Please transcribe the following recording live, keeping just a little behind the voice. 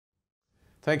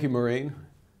Thank you, Maureen,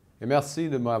 et merci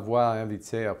de m'avoir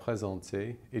invité à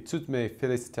présenter et toutes mes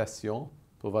félicitations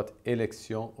pour votre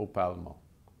élection au Parlement.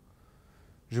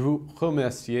 Je vous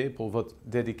remercie pour votre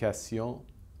dédication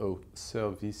au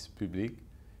service public,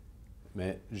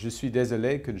 mais je suis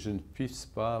désolé que je ne puisse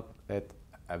pas être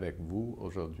avec vous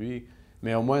aujourd'hui,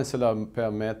 mais au moins cela me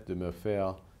permet de me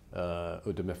faire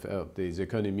des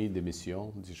économies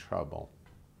d'émissions du charbon.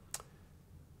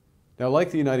 Now,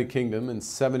 like the United Kingdom and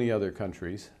 70 other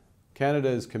countries, Canada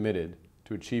is committed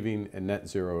to achieving a net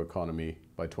zero economy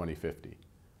by 2050.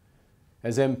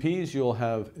 As MPs, you'll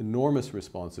have enormous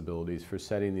responsibilities for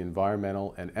setting the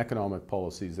environmental and economic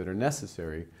policies that are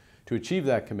necessary to achieve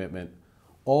that commitment,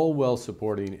 all while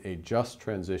supporting a just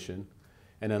transition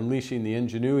and unleashing the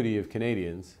ingenuity of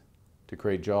Canadians to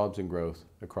create jobs and growth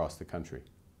across the country.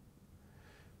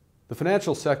 The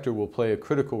financial sector will play a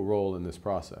critical role in this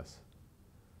process.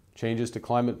 Changes to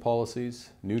climate policies,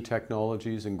 new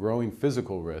technologies, and growing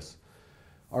physical risks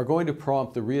are going to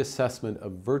prompt the reassessment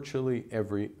of virtually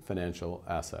every financial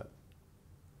asset.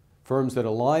 Firms that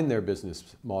align their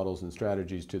business models and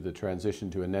strategies to the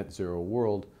transition to a net zero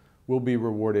world will be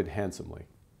rewarded handsomely.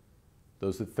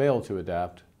 Those that fail to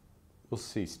adapt will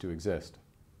cease to exist.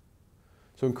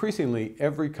 So increasingly,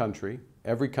 every country,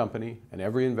 every company, and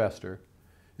every investor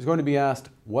is going to be asked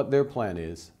what their plan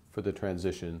is for the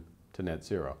transition to net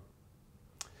zero.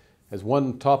 As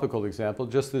one topical example,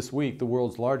 just this week, the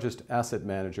world's largest asset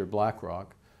manager,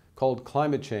 BlackRock, called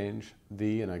climate change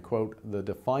the, and I quote, the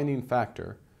defining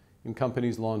factor in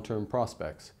companies' long-term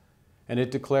prospects, and it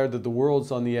declared that the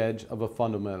world's on the edge of a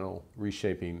fundamental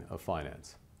reshaping of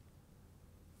finance.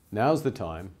 Now's the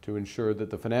time to ensure that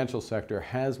the financial sector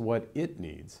has what it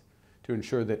needs to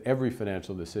ensure that every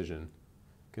financial decision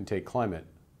can take climate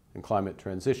and climate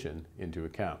transition into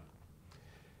account.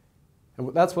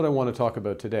 And that's what I want to talk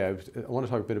about today. I want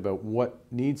to talk a bit about what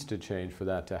needs to change for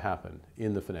that to happen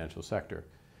in the financial sector.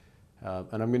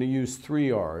 And I'm going to use 3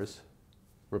 R's: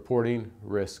 reporting,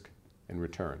 risk, and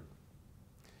return.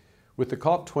 With the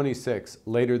COP26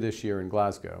 later this year in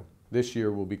Glasgow, this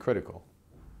year will be critical.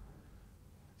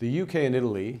 The UK and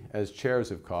Italy, as chairs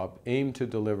of COP, aim to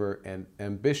deliver an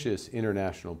ambitious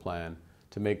international plan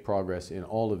to make progress in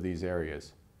all of these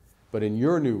areas. But in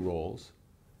your new roles,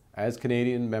 as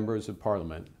Canadian members of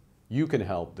Parliament, you can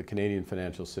help the Canadian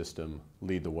financial system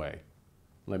lead the way.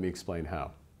 Let me explain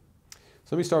how.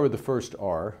 So let me start with the first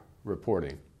R,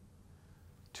 reporting.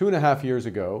 2.5 years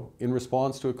ago, in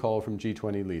response to a call from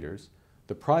G20 leaders,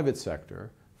 the private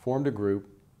sector formed a group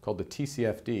called the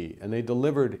TCFD, and they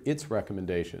delivered its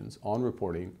recommendations on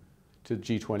reporting to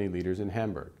G20 leaders in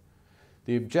Hamburg.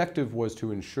 The objective was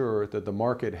to ensure that the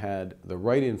market had the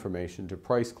right information to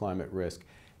price climate risk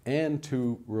and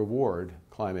to reward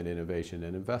climate innovation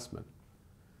and investment.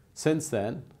 Since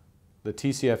then, the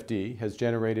TCFD has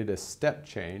generated a step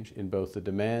change in both the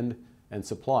demand and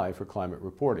supply for climate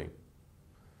reporting.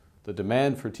 The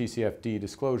demand for TCFD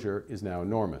disclosure is now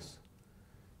enormous.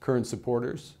 Current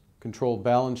supporters control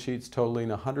balance sheets totaling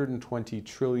 $120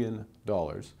 trillion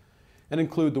and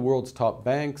include the world's top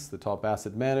banks, the top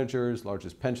asset managers,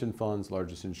 largest pension funds,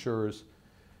 largest insurers.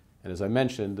 And as I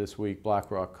mentioned this week,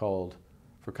 BlackRock called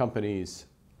for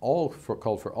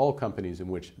all companies in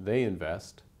which they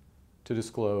invest to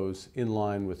disclose in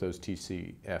line with those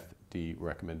TCFD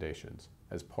recommendations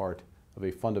as part of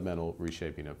a fundamental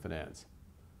reshaping of finance.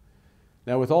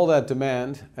 Now, with all that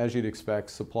demand, as you'd expect,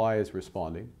 supply is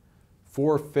responding.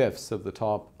 4/5 of the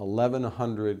top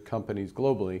 1,100 companies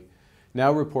globally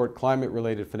now report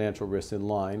climate-related financial risks in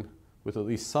line with at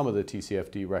least some of the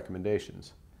TCFD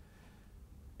recommendations.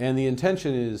 And the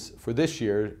intention is, for this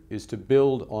year, is to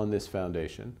build on this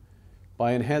foundation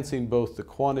by enhancing both the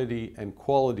quantity and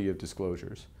quality of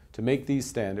disclosures to make these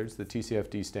standards, the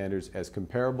TCFD standards, as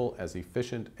comparable, as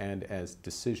efficient, and as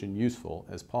decision useful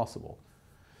as possible.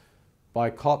 By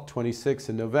COP26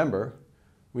 in November,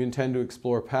 we intend to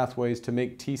explore pathways to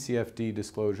make TCFD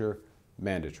disclosure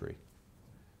mandatory.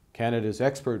 Canada's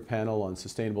expert panel on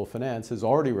sustainable finance has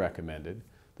already recommended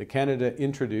that Canada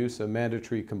introduce a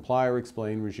mandatory comply or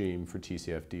explain regime for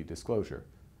TCFD disclosure.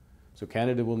 So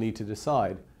Canada will need to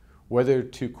decide whether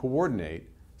to coordinate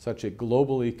such a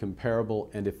globally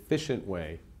comparable and efficient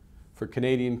way for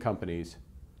Canadian companies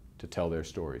to tell their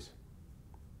stories.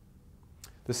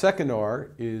 The second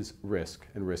R is risk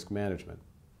and risk management.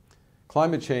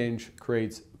 Climate change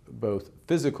creates both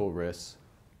physical risks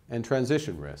and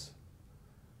transition risks.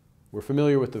 We're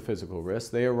familiar with the physical risks.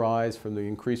 They arise from the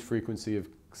increased frequency of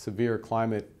severe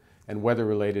climate and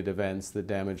weather-related events that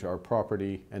damage our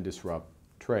property and disrupt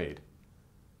trade.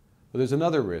 But there's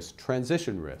another risk,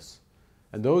 transition risks.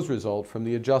 and those result from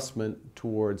the adjustment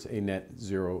towards a net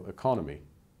zero economy.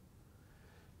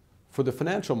 For the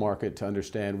financial market to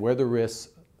understand where the risks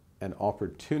and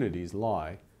opportunities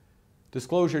lie,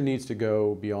 disclosure needs to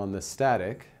go beyond the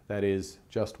static, that is,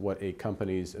 just what a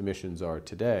company's emissions are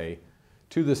today,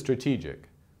 to the strategic,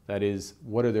 that is,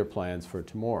 what are their plans for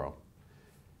tomorrow.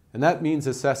 And that means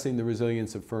assessing the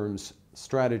resilience of firms'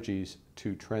 strategies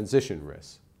to transition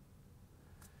risks.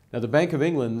 Now, the Bank of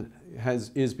England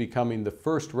is becoming the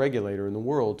first regulator in the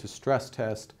world to stress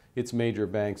test its major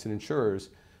banks and insurers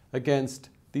against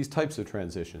these types of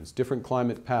transitions, different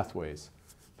climate pathways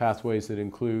that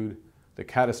include the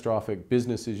catastrophic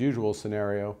business as usual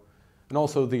scenario, and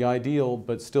also the ideal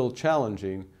but still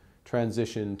challenging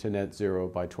transition to net zero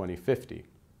by 2050.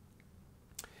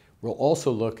 We'll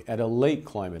also look at a late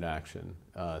climate action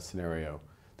scenario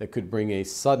that could bring a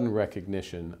sudden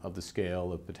recognition of the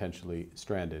scale of potentially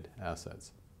stranded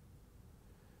assets.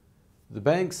 The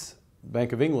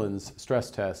Bank of England's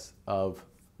stress tests of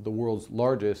the world's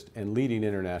largest and leading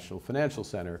international financial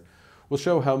center will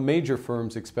show how major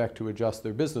firms expect to adjust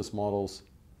their business models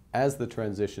as the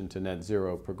transition to net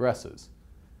zero progresses.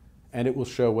 And it will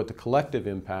show what the collective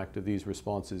impact of these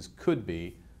responses could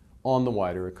be on the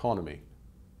wider economy.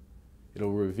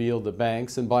 It'll reveal the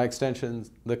banks and, by extension,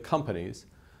 the companies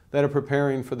that are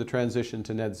preparing for the transition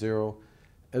to net zero,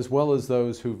 as well as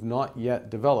those who've not yet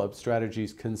developed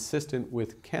strategies consistent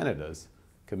with Canada's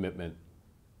commitment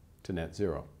to net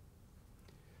zero.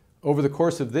 Over the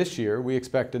course of this year, we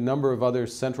expect a number of other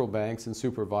central banks and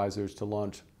supervisors to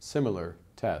launch similar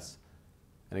tests.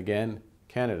 And again,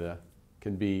 Canada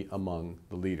can be among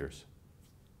the leaders.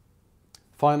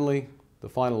 Finally, the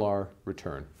final R,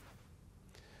 return.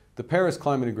 The Paris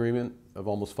Climate Agreement of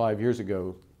almost 5 years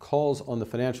ago calls on the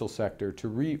financial sector to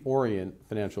reorient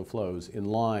financial flows in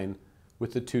line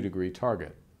with the 2-degree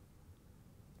target.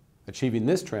 Achieving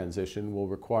this transition will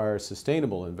require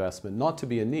sustainable investment not to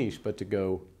be a niche, but to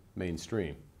go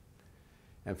mainstream.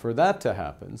 And for that to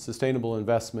happen, sustainable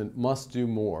investment must do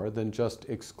more than just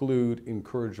exclude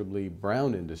incorrigibly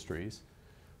brown industries,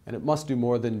 and it must do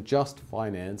more than just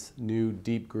finance new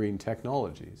deep green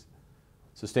technologies.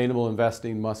 Sustainable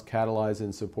investing must catalyze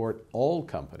and support all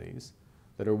companies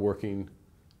that are working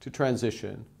to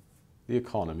transition the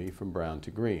economy from brown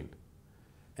to green.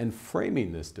 And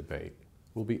framing this debate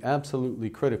will be absolutely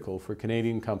critical for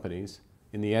Canadian companies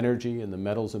in the energy and the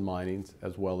metals and mining,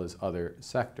 as well as other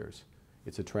sectors.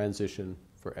 It's a transition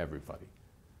for everybody.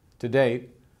 To date,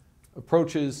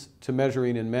 approaches to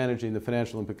measuring and managing the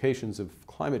financial implications of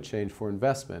climate change for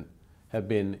investment have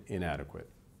been inadequate.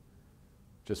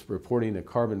 Just reporting a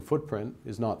carbon footprint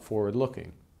is not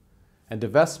forward-looking. And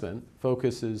divestment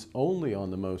focuses only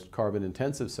on the most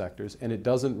carbon-intensive sectors, and it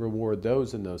doesn't reward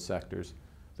those in those sectors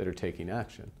that are taking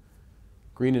action.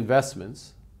 Green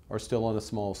investments are still on a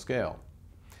small scale,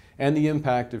 and the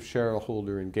impact of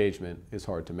shareholder engagement is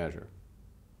hard to measure.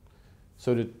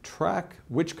 So to track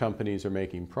which companies are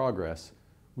making progress,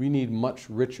 we need much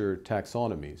richer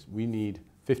taxonomies. We need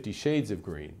 50 shades of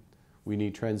green. We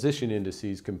need transition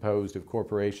indices composed of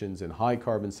corporations in high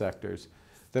carbon sectors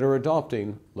that are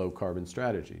adopting low carbon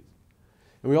strategies.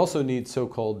 And we also need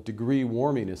so-called degree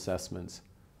warming assessments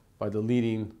by the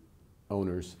leading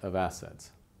owners of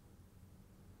assets.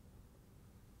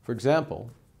 For example,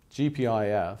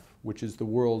 GPIF, which is the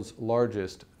world's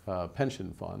largest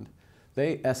pension fund,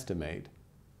 they estimate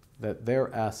that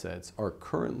their assets are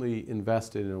currently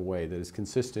invested in a way that is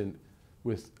consistent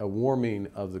with a warming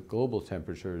of the global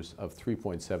temperatures of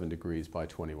 3.7 degrees by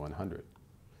 2100.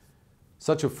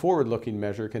 Such a forward-looking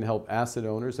measure can help asset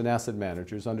owners and asset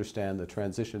managers understand the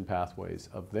transition pathways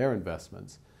of their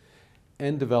investments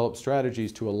and develop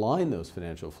strategies to align those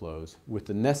financial flows with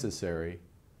the necessary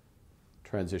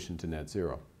transition to net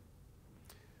zero.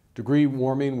 Degree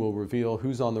warming will reveal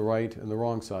who's on the right and the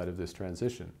wrong side of this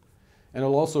transition. And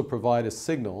it'll also provide a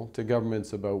signal to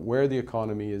governments about where the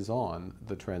economy is on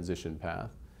the transition path,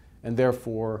 and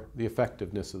therefore the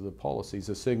effectiveness of the policies,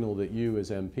 a signal that you as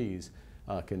MPs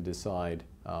can decide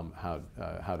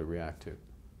how to react to.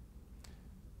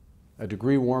 A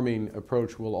degree warming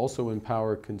approach will also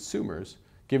empower consumers,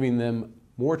 giving them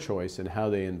more choice in how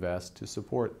they invest to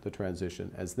support the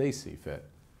transition as they see fit.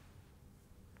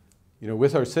 You know,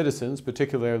 with our citizens,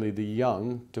 particularly the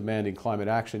young, demanding climate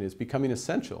action is becoming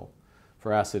essential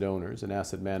for asset owners and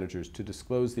asset managers to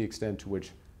disclose the extent to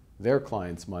which their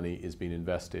clients' money is being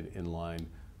invested in line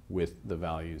with the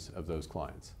values of those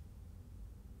clients.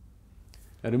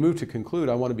 Now, to move to conclude,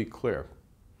 I want to be clear.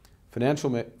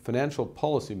 Financial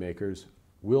policymakers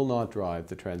will not drive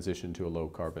the transition to a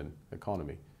low-carbon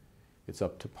economy. It's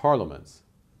up to parliaments,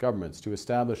 governments, to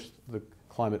establish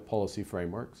climate policy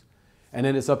frameworks, and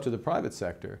then it's up to the private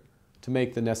sector to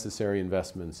make the necessary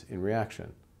investments in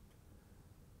reaction.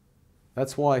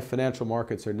 That's why financial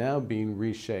markets are now being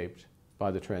reshaped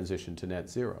by the transition to net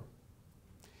zero.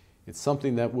 It's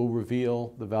something that will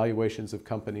reveal the valuations of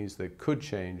companies that could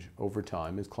change over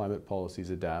time as climate policies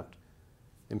adapt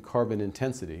and carbon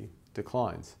intensity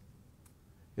declines.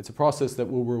 It's a process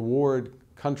that will reward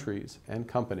countries and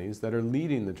companies that are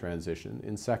leading the transition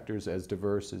in sectors as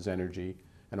diverse as energy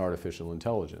and artificial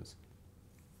intelligence.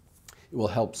 It will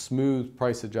help smooth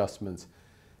price adjustments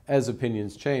as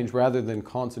opinions change rather than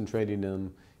concentrating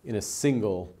them in a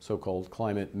single so-called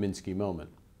climate Minsky moment.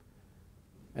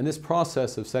 And this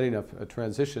process of setting up a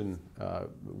transition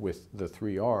with the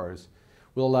 3 Rs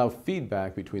will allow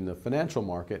feedback between the financial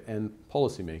market and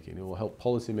policymaking. It will help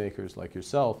policymakers like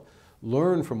yourself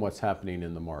learn from what's happening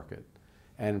in the market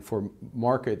and for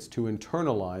markets to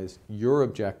internalize your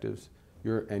objectives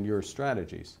and your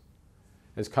strategies.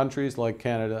 As countries like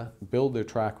Canada build their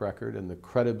track record and the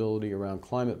credibility around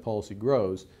climate policy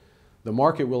grows, the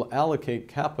market will allocate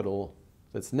capital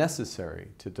that's necessary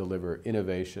to deliver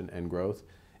innovation and growth,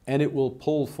 and it will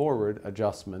pull forward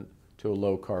adjustment to a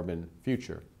low-carbon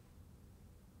future.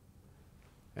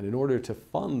 And in order to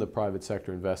fund the private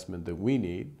sector investment that we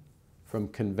need, from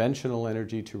conventional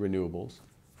energy to renewables,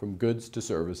 from goods to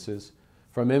services,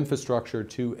 from infrastructure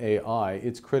to AI,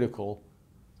 it's critical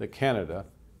that Canada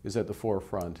is at the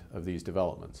forefront of these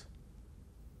developments.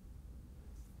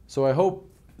 So I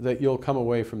hope that you'll come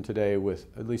away from today with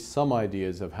at least some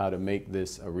ideas of how to make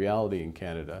this a reality in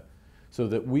Canada so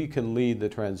that we can lead the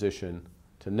transition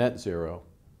to net zero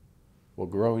while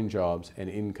growing jobs and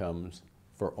incomes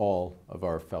for all of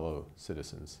our fellow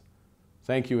citizens.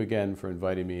 Thank you again for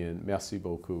inviting me in. Merci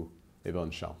beaucoup et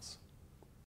bonne chance.